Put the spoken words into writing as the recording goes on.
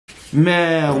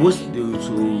Man, what's the deal,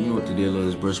 too? You know what the deal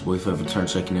is, bruh. Boy, forever turn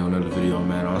checking in on another video,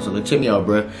 man. Also, like, check me out,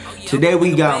 bruh. Today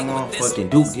we got motherfucking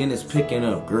Duke Dennis picking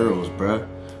up girls, bruh.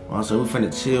 Also, we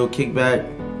finna chill, kick back,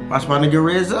 watch my nigga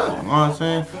Riz up. You know what I'm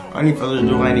saying? Any further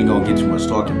ado, I ain't gonna get too much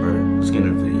talking, bruh. Let's get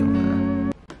in the video,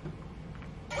 man.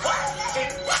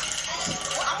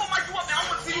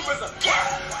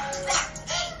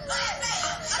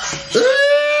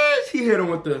 She hit him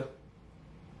with the.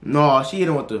 No, she hit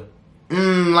him with the.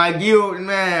 Like you,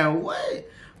 man, what?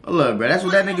 Hold up, bro. That's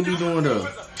what that nigga be doing, though.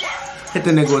 Hit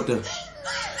the nigga with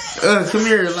the. Come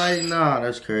here, like, nah,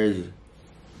 that's crazy.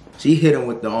 She hit him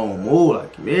with the own move,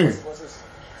 like, come here.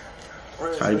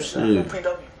 Type shit.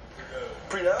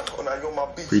 Pre-dub or not? You're my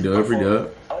beast. Pre-dub.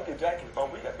 I like your jacket. Oh,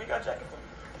 we got jacket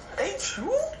for you. Ain't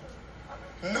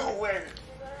you? No way.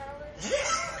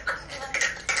 Yeah.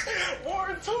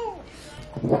 Warren too.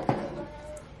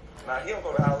 Nah, he don't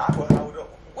go to Howard. I go to Howard up.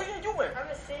 What year you in? I'm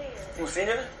a senior. You a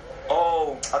senior?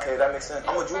 Oh, okay, that makes sense.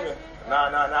 I'm a junior. Nah,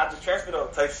 I just transferred though,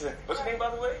 type shit. What's your name, by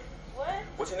the way? What?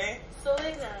 What's your name?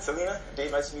 Selena. Selena?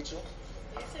 Dave, nice to meet you.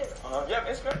 You too. Yeah,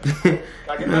 Instagram. Can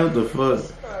I get What the fuck?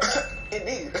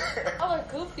 Indeed. I look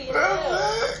goofy as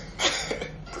hell.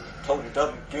 Told you,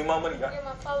 W. Give me my money, Get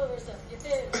my followers up. You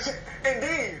did.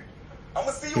 Indeed. I'm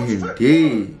gonna see you on the trip.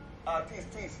 Indeed.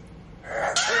 Peace.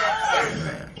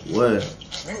 What?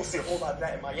 You gonna see a whole lot of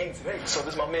that in Miami today. So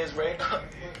this my man's Ray.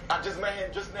 I just met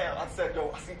him just now. I said,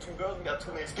 yo, I see two girls. We got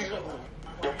two men. Speak up.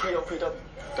 Yo, P-O-P-W.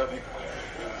 W.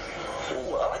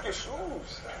 Ooh, I like your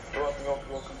shoes. You're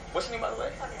welcome. What's your name, by the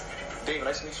way? Dave,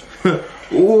 nice to meet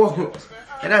you. Ooh.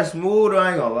 Hey, that's smooth, I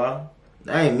ain't gonna lie.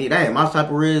 That ain't me. That ain't my type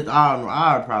of Riz.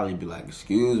 I'd probably be like,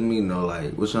 excuse me, no,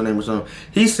 like, what's your name or something.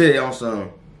 He said on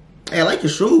some, hey, I like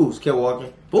your shoes, kept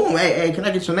walking. Boom, hey, can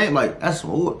I get your name? Like, that's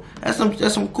smooth. That's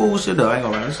some cool shit though. I ain't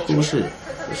gonna lie, that's cool shit.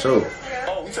 For sure.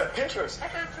 Oh, you said Pinterest.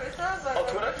 Oh,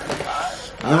 Twitter?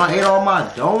 And I ate all my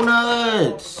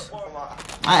donuts.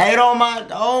 I ate all my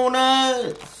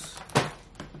donuts.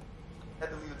 Had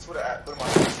to leave the Twitter app. Got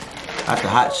the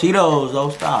hot Cheetos, though.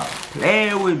 Stop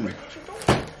playing with me.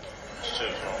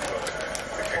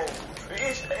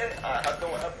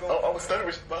 I was studying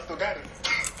with you, but I still got it.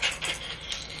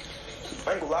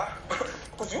 I ain't gonna lie.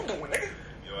 What you doing, nigga?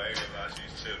 Yo, I ain't gonna lie,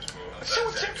 she's chips, bro. She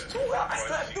was chips too. I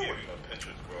still do it.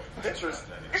 Pinterest, bro. Pinterest.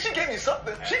 If she gave me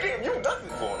something, she gave you nothing.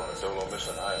 Going on a solo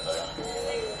mission, I ain't like.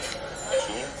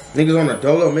 Niggas on a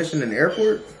dolo mission in the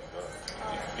airport?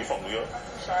 You from New York?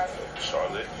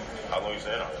 Charlotte. How long you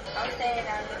staying out here? I'm staying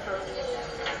out here for a week.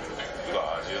 You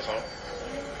got IG or something?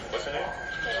 What's your name?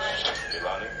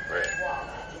 Ilani? Red.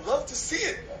 Love to see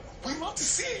it. We love to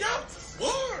see it, y'all.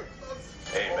 Word.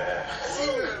 Hey, man.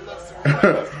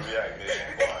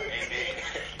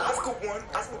 I scoop one.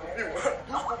 I scoop a few. You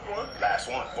scoop one. Last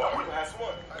one. Boy, You the last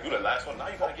one. you the last one. Now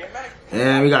you gotta get back.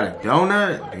 Damn, we got a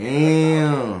donut?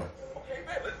 Damn. Okay,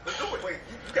 man. Let's do it. Wait,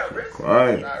 you got Riz?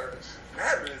 Right. Mad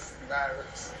Riz.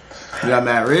 You got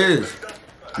Mad Riz.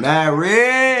 Mad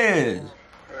Riz.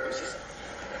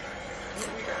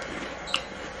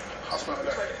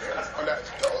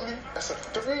 That's a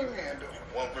 3-man though.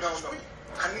 No.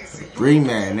 I need to see you.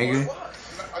 3-man, nigga.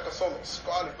 I can solo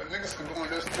squad it, but niggas can go in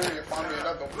this 3 and find me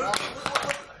another one.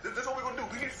 This is what we're gonna do.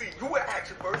 We need to see you in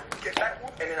action first, get that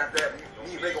one, and then after that,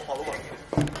 me and Ray gonna follow up.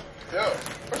 Yo,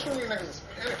 first one of you niggas is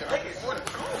panicking.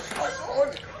 I'm on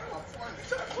it.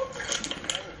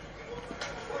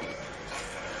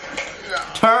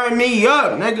 Yeah. Turn me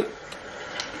up, nigga.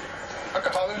 I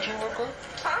can holler at you real quick.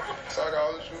 So I can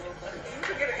holler at you real quick.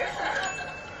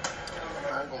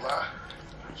 I ain't gonna lie.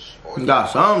 You got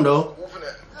some, though. Moving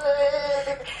it.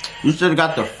 You should've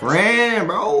got the friend,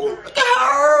 bro. Look at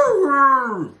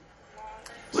her.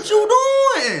 What you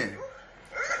doing?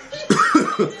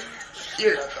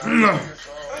 Shit.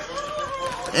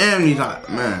 Damn, these hot,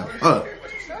 man. I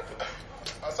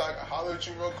said I can holler at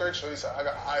you real quick. So he said I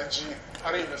got IG.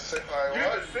 I didn't even say like You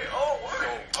what? just say, oh, wow.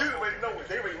 You already know it.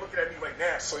 They already looking at me right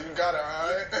now. So you got it,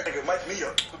 alright? Nigga, mic me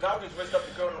up. So now we just raised up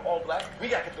the girl in all black. We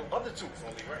gotta get the other two.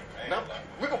 Now,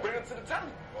 we gonna bring them to the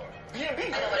town.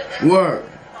 B&B. Word.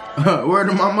 Word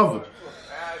to my mother.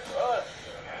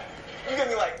 You get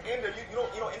me like India.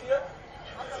 You know India?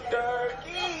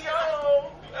 Turkey,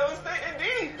 yo. That was the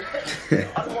indeed. I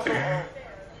just want some,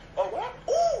 oh, what?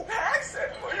 Ooh, that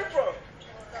accent. Where you from?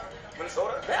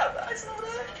 Minnesota? Yeah, the accent over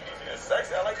there. Yeah,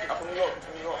 sexy. I like it. I'm from New York.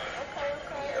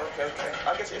 Okay.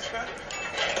 I'll get your Instagram.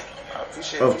 I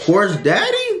appreciate it. Of course,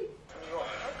 daddy.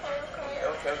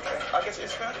 Okay. I'll get your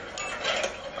Instagram.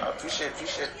 I appreciate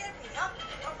it.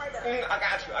 I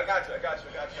got you. I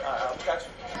got you.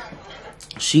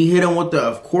 She hit him with the,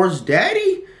 of course,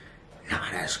 daddy? Nah,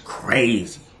 that's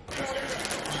crazy.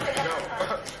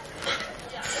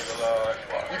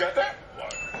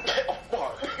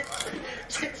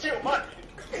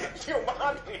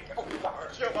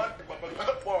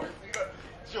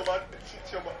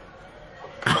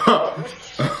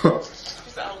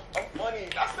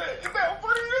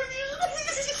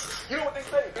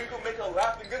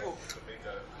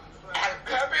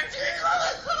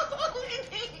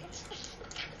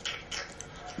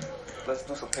 let's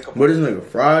do some pickup. But this nigga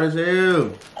fried as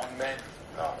hell. Oh man.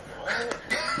 Oh,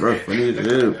 Bro, funny as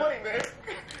hell. funny, man.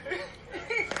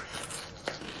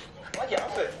 I like your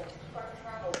outfit.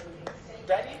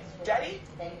 Daddy?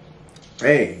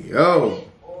 Hey, yo.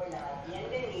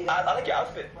 I like your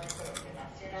outfit.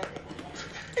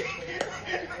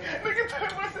 Nigga, tell me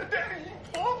what's the daddy? You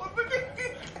poor, nigga.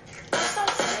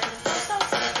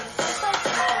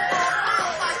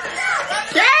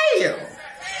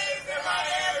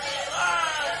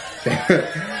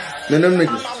 Man, them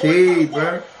niggas cheap,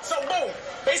 bro. So boom,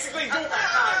 basically, dude,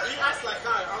 you act like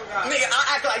nigga,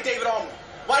 I act like David Armah.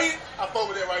 Why you? I fuck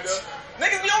with it right there.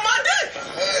 Niggas be on my dick.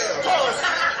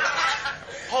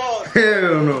 Pause.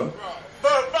 Hell no.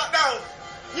 But now,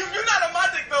 you're not on my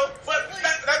dick though. But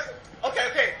that's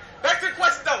okay. Back to the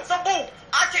question though. So boom,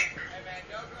 I can't.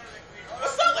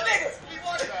 What's up with niggas?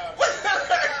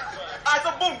 Alright,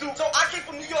 so boom, dude. So I came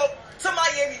from New York to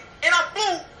Miami, and I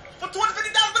flew for $250,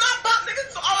 but I'm pop, nigga.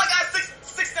 So all I got is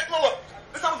six step blow up.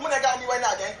 This how much money I got on me right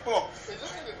now, gang. Come on. Is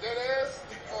this nigga dead ass?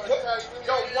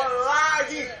 Yo,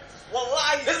 wallahi.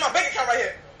 This is my bank account right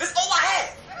here. This is all I had.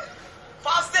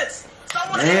 5 cents. So I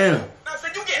want to. Damn. Now I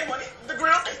said you getting money. The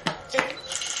grill. Now I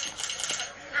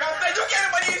said you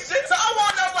getting money and shit. So I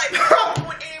want to know like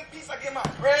what AM piece I get my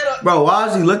bread up. Bro, why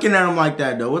is he looking at him like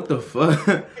that, though? What the fuck?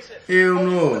 Hell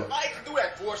no. I can do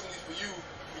that. Fortunately for you,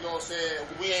 you know what I'm saying?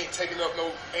 We ain't taking up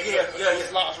no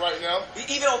slots right now.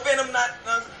 Even on Phantom, not.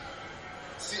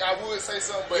 See, I would say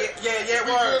something, but Yeah,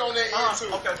 we word. good on that end too.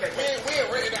 Okay. We ain't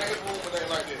renting out his room or nothing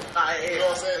like that. Alright, You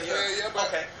know what I'm saying? Yeah, but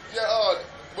okay. yeah,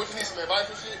 what you need some advice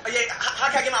and shit? Yeah,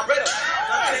 how can I get my bread up? You know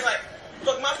what I'm saying? Like,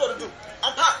 look, my supposed to do.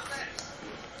 I'm pop.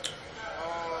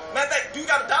 Matter of fact, do you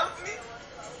got $1 for me?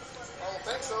 I don't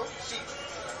think so. Shit.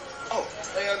 Oh.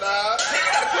 Hell nah. Nigga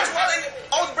got a quick wallet.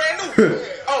 Oh, it's brand new.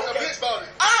 Yeah. Oh, A bitch bought it.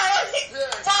 Alright, Yeah.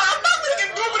 fine, I'm not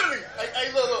looking indubitably. Hey,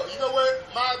 look, you know what?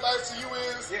 My advice to you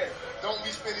is, Yeah. don't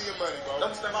be spending your money, bro.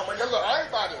 Don't spend my money. Yeah, look, I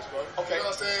ain't buy this, bro. Okay. You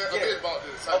know what I'm saying? Yeah. A bitch bought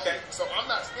this. Okay. So I'm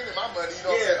not spending my money, you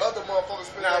know what Yeah. I'm saying? Other motherfuckers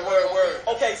spending Nah, their money on word.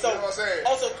 me. Okay, so You know what I'm saying?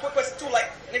 also quick question too,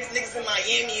 like niggas in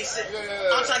Miami and shit.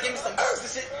 Yeah. I'm trying to give me some books and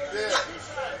shit. Yeah.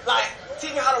 Like,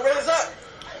 teach me how to raise up.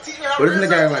 Teach me how What to is raise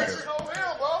the guy up. like? Shit go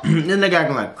real, bro. This nigga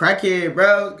acting like crackhead,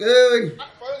 bro. Good. Look.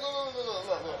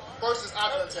 First is eye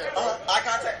contact. Eye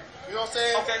contact. You know what I'm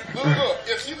saying? Okay. Look.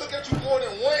 If she look at you more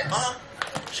than once,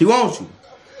 She wants you.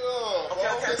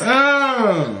 Okay.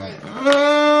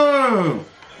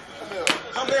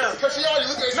 Come here. Because she already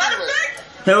looking at you Matter of anyway. fact,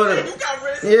 Hell you no. got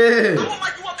Riz. Yeah. I want to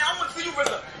mic you up and I want to see you,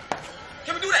 Rizza.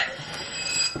 Can we do that?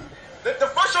 The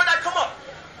first short that come up.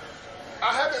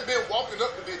 I haven't been walking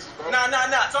up to bitches, bro. Nah.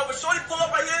 So if a shorty pull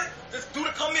up right here, just do the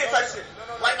come in type shit. No.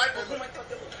 Like,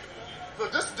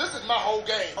 Look, this is my whole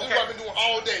game. This is Okay. what I've been doing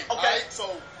all day. Okay. Alright?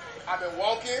 So I've been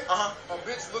walking. Uh-huh. A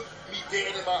bitch looked me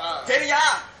dead in my eyes. Dead in your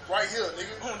eye. Right here,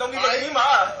 nigga. Don't even look me in my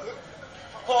eye.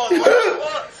 Pause.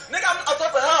 Nigga, I'm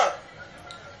talking to her.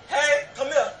 Hey, come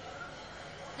here.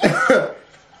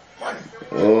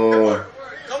 Oh.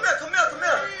 Come here.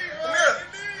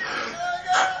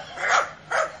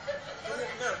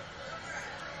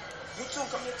 You too,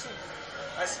 come here too.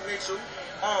 Nice to meet you.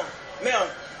 Ma'am.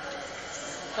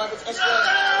 Can I put the Instagram?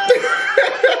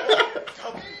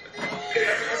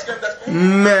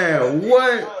 Man,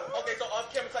 what? Okay, so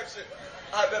off camera type shit.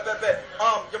 Alright, bet.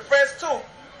 Your friends too. Yo,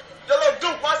 little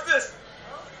Duke, watch this.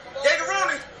 Gator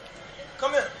Rooney.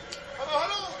 Come here.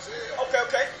 Hold on.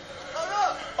 Okay. Hold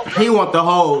up. Okay. He want the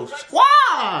whole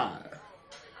squad.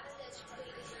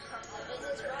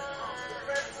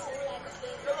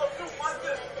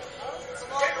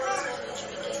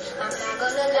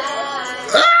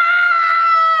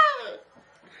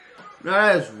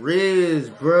 That's Riz,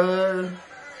 bruh.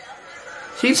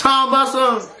 She talking about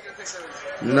some.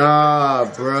 Nah,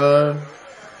 bruh.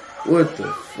 What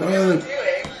the fuck?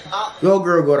 Your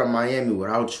girl go to Miami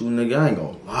without you, nigga. I ain't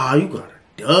gonna lie. You gotta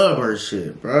dub her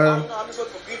shit, bruh. I'm just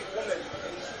looking for a beautiful woman.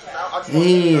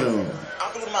 Damn. I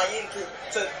flew to Miami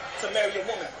to marry a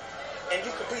woman. And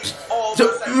you complete all To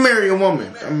my marry a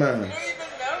woman. I'm You don't even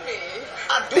know me.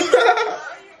 I do. No, you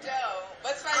don't.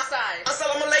 What's my sign?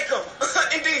 Assalamu alaikum.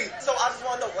 Indeed. So I just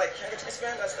want to know, like, can I get your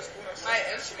Instagram? That's cool. My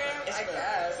Instagram? I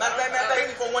guess. Matter of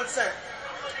fact, from 1 to 10.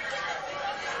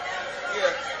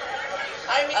 Yeah.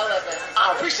 I mean 11.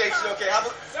 I appreciate you. Okay, how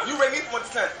about you rate me from 1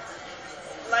 to 10?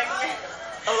 Like me?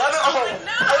 11? Oh,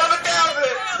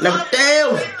 11,000.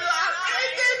 11,000.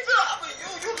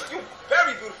 You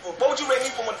very beautiful. What would you rate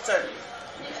me from 1 to 10?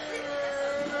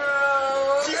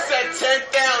 She said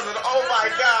 10,000. Oh my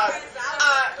God.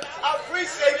 I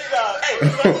appreciate y'all. Hey,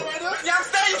 yeah, I'm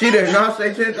saying. She did not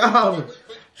say 10,000.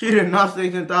 She did not say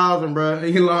 10,000, bruh.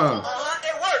 He lying.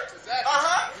 It worked.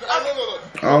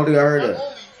 I don't think I heard Not that.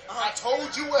 only I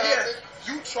told you what happened,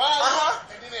 you tried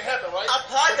it, and then it happened, right? I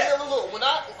applied But that. then, look, when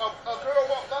a girl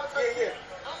walked by,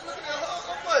 I'm looking at her,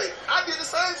 I'm like, I did the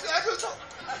same thing. I just told.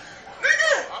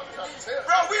 Nigga! I'm trying to tell.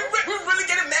 Bro, we really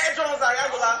getting mad Jones out. I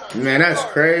ain't gonna lie. Man, that's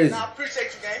crazy. Nah, I appreciate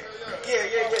you, gang.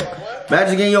 Yeah.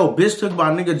 Imagine getting your bitch took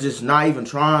by a nigga just not even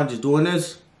trying, just doing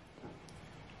this.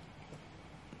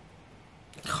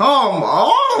 Come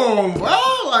on,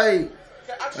 bro. Like,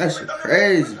 that's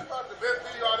crazy. That's probably the best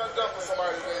video I done done for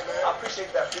somebody today, man. I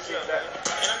appreciate that.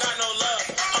 And I got no love.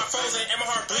 My frozen and my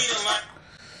heart bleeding like.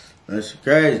 That's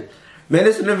crazy. Man,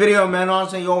 this is the video, man. Know what I'm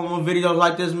saying? You want more videos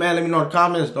like this, man? Let me know in the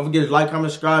comments. Don't forget to like,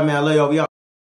 comment, subscribe, man. I love y'all. We out.